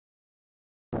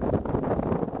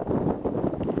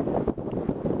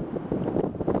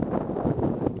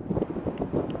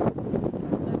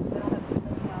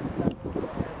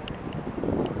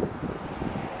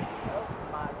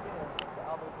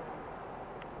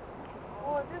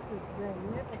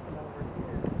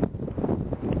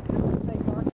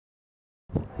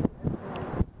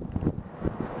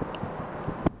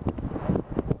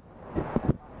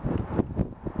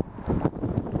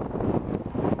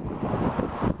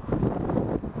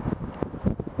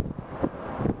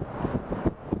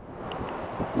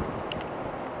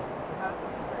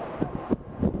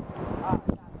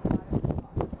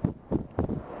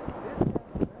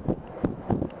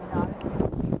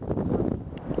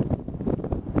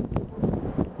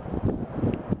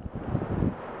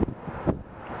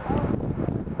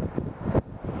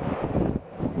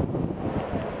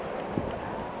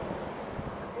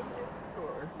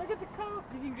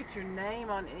Your name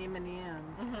on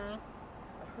M&M's. I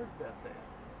heard about that.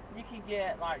 You can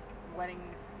get like wedding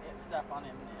stuff on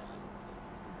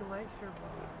M&M's. Glacier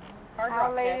Bar.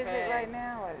 How late is it right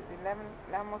now? What, 11,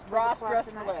 almost 12 Ross o'clock Dress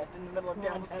tonight? for Less in the middle of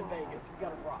downtown Vegas. You've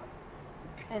got a Ross.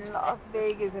 In Las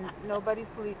Vegas, and nobody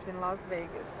sleeps in Las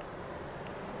Vegas.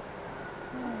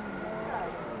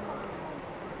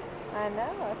 I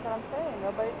know, that's what I'm saying.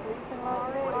 Nobody sleeps in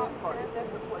Las Vegas. That's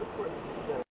the place where you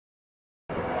go.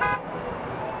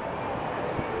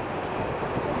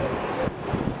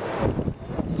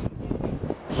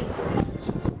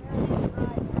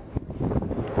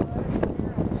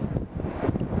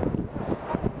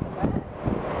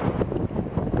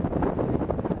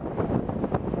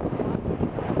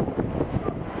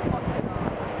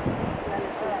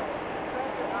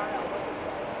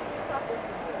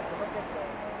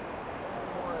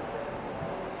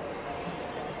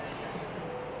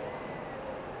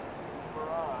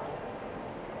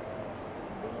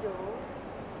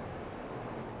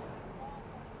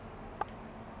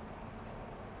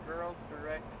 Girls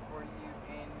direct for you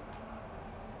in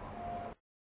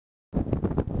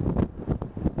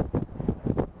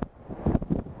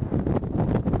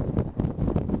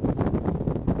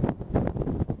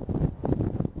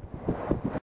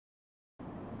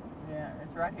yeah,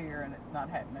 it's right here and it's not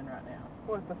happening right now.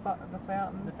 What, the fountain? The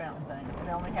fountain thing.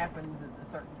 It only happens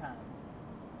at certain times.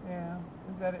 Yeah.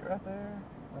 Is that it right there?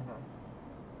 Uh-huh.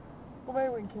 Well, maybe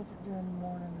we can catch it during the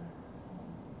morning.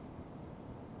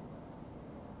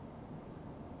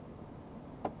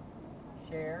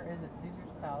 Share, is it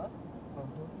Caesar's Palace?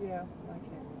 Yeah, I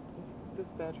can. This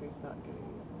battery's not good.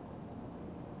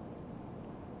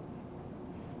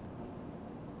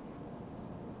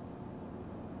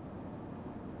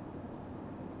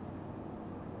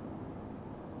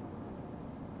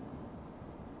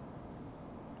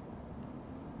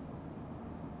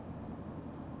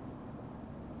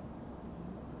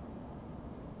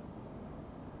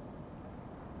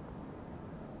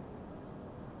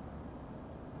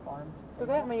 So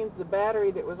that means the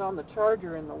battery that was on the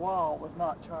charger in the wall was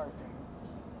not charging.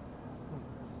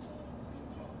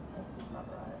 That's just not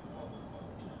right.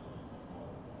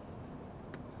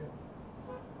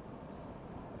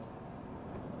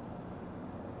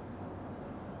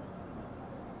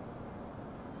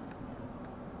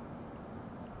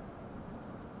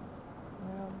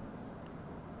 Well,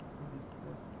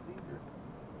 Caesar.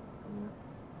 Yeah.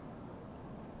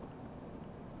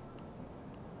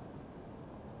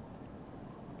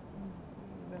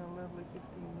 Been a lovely 15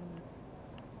 minutes.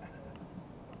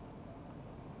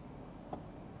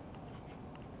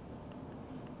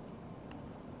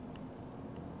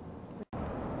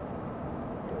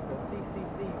 The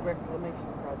CCC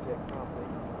reclamation project probably.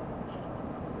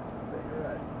 You're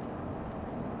right.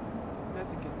 That's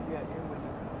a good get here when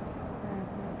you.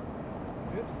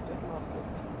 Oops, just lost it.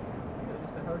 Is there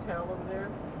just a hotel over there?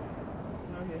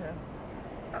 Oh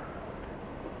yeah.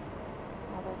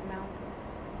 All those mountains.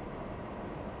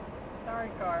 Sorry,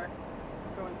 car.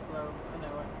 Going slow. I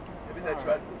know it. Maybe that's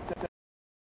right.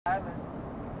 Island.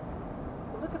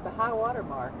 Well, look at the high water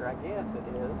marker. I guess it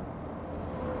is.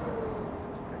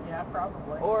 Yeah,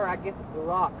 probably. Or I guess it's the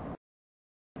rock.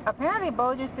 Apparently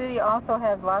Boulder City also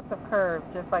has lots of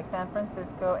curves, just like San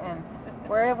Francisco. And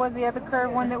where was the other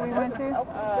curve one that we went to?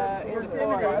 In the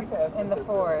forest. In the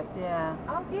forest, yeah.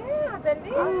 Oh yeah, that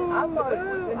is. I thought it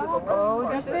was in the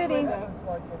Boulder City.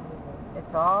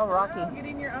 It's all rocky. Get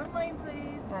in your own lane,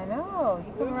 please. I know.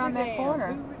 You come around that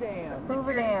corner. Hoover Dam.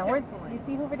 Hoover Dam. Where? You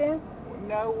see Hoover Dam?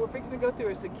 No, we're fixing to go through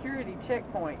a security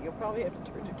checkpoint. You'll probably have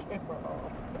to turn your camera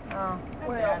off. Oh.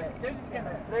 Well,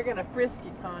 they're gonna frisk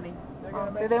you, Connie. They're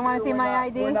gonna make Do they want to sure see we're my not-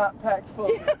 ID? We're not packed full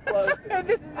of explosives.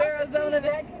 This is Arizona.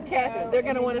 Catherine, they're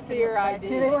gonna want to see your ID.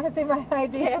 Do they want to see my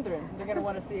ID? Catherine, they're gonna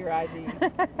want to see your ID.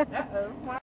 Uh-oh.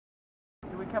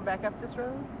 Do we come back up this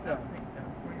road? No, I don't think so.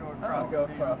 We're going Oh, across. go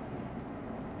across.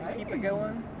 Keep it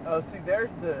going. Oh, see, there's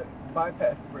the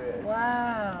bypass bridge.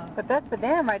 Wow. But that's the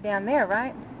dam right down there,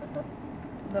 right?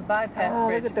 The bypass Oh,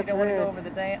 bridge. look at the You don't want to bridge. go over the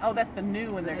dam. Oh, that's the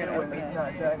new one they're going to open. It's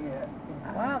not done yet.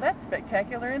 Wow, that's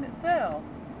spectacular in itself.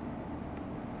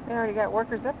 They already got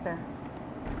workers up there.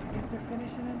 Yes, they're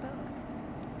finishing it up.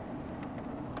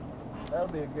 That'll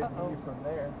be a good view from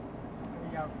there. Here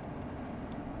we go.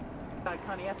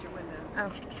 Connie, out your window.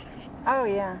 Oh. Oh,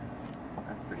 yeah.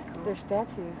 That's pretty cool. They're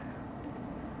statues.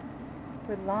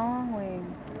 With long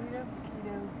wings. You're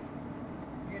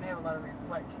going to have a lot of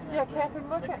reflection. Yeah, of the, Catherine,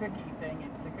 look the at- cookie thing.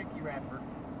 It's the cookie wrapper.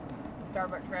 The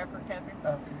Starbucks wrapper, Catherine.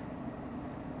 Okay.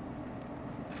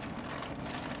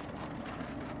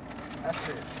 That's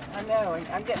it. I know.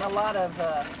 I'm getting a lot of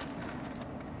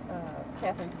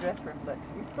Catherine's dress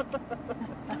reflection.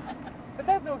 But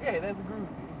that's okay. That's groovy.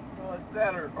 Well, it's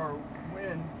that or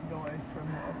wind noise from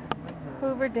the window.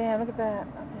 Hoover Dam, look at that.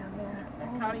 Up down there. Oh,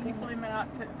 my Connie, you goodness.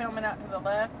 filming out to the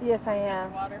left? Yes, I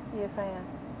am. Water? Yes, I am.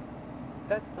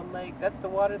 That's the lake. That's the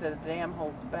water that the dam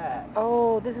holds back.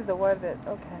 Oh, this is the water that,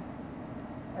 okay.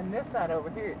 And this side over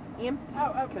here, it's empty.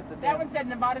 Oh, okay. because the That dam- one said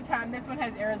Nevada time. This one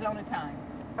has Arizona time.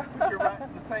 You're right,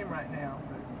 the same right now.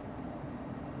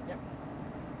 Yep.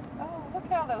 Oh, look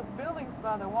how those buildings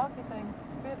by the walkie thing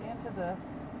fit into the...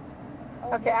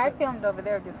 Oh, Okay, I look. filmed over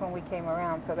there just when we came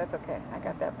around, so that's okay. I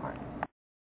got that part.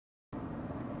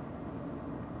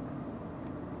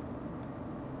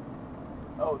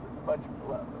 Oh, there's a bunch of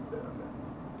people out there.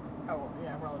 Oh,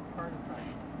 yeah, well, it's part of the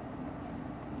time.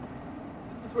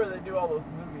 This is where they do all those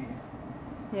movies.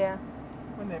 Yeah.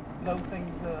 When they blow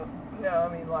things up. No,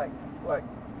 I mean like,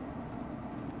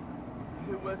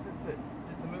 who was it that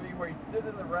did the movie where he stood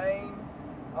in the rain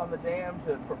on the dam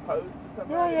to propose to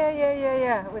somebody?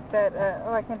 Yeah. With that,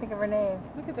 oh, I can't think of her name.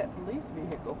 Look at that police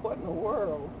vehicle. What in the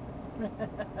world? Renee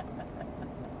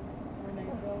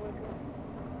Zellweger?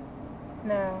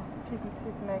 No, she's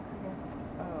Mexican.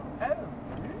 Oh. Oh.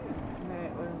 No,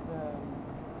 it was,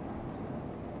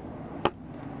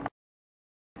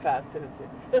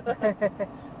 576.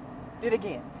 Do it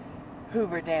again.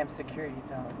 Hoover Dam Security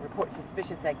Zone. Report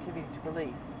suspicious activity to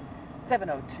police.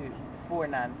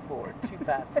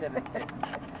 702-494-2576.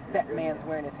 That man's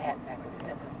wearing his hat backwards. Is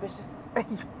that suspicious?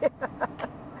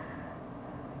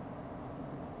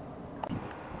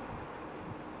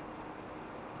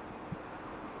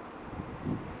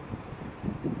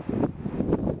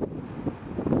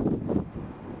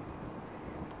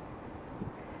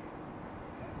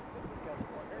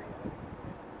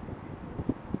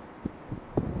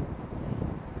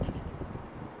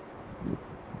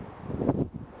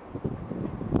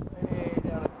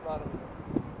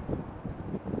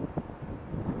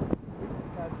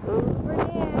 Hoover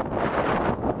Dam.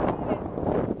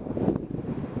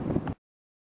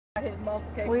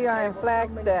 We are in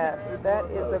Flagstaff. That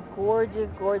is a gorgeous,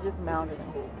 gorgeous mountain.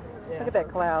 Look at that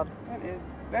cloud.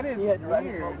 That is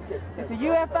weird. It's a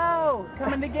UFO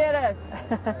coming to get us.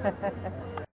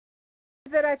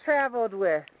 That I traveled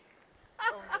with.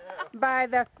 By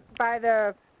the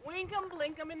Wink 'em,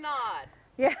 blink 'em, and nod.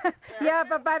 yeah,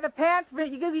 but by the pants,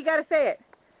 but you gotta say it.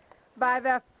 By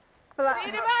the Seat of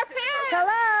our pants!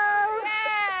 Hello!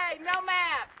 Yay! No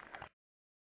map!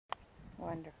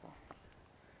 Wonderful.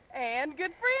 And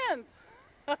good friends!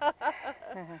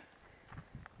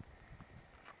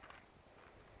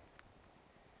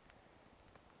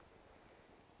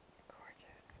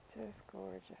 Gorgeous, just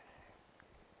gorgeous.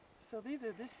 So these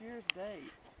are this year's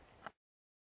dates.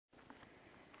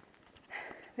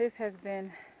 This has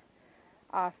been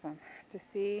awesome to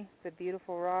see the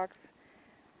beautiful rocks,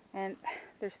 and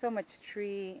there's so much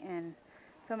tree and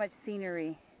so much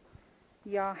scenery.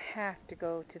 Y'all have to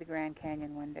go to the Grand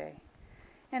Canyon one day.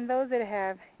 And those that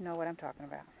have know what I'm talking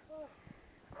about.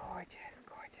 Gorgeous,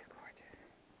 gorgeous, gorgeous.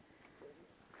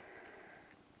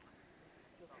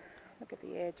 Look at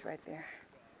the edge right there.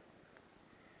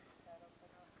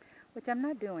 Which I'm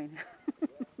not doing.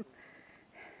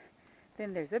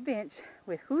 Then there's a bench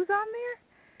with who's on there?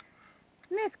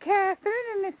 Miss Catherine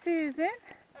and Miss Susan.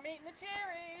 I'm eating the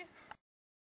cherries.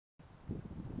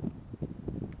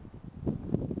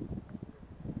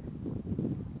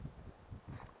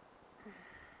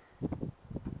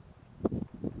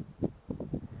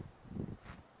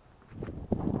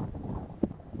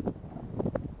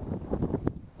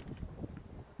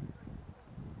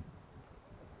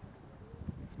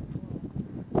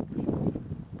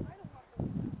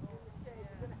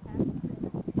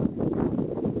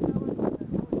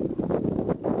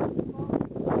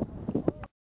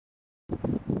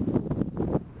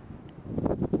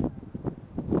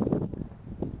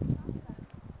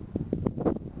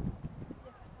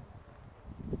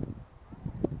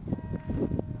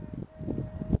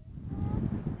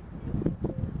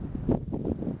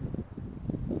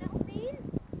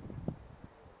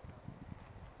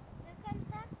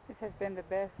 has been the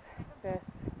best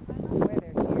weather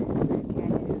here in the Grand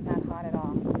Canyon. It's not hot at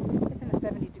all. It's in the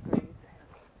 70 degrees.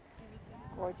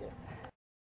 Gorgeous.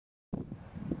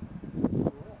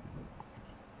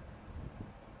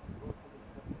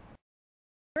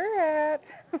 We're at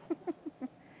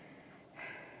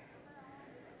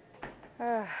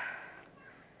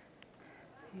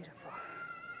beautiful.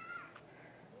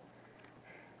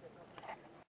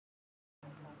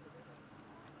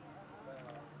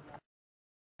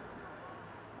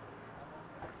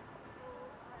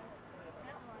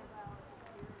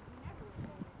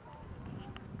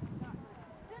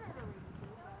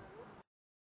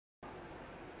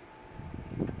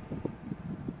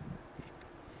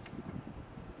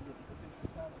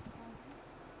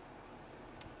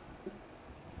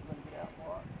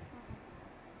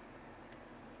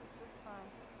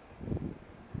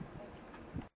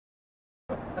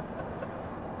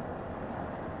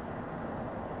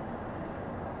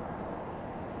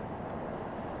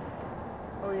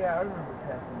 Oh yeah, I remember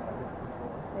passing by this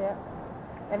before. Yeah.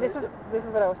 And this is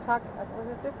what I was talking about. Was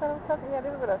it this what I was talking? Yeah,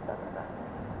 this is what I was talking about.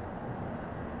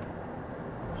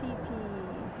 TP.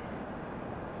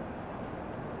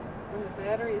 When the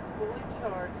battery is fully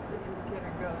charged, the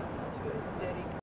indicator goes to a steady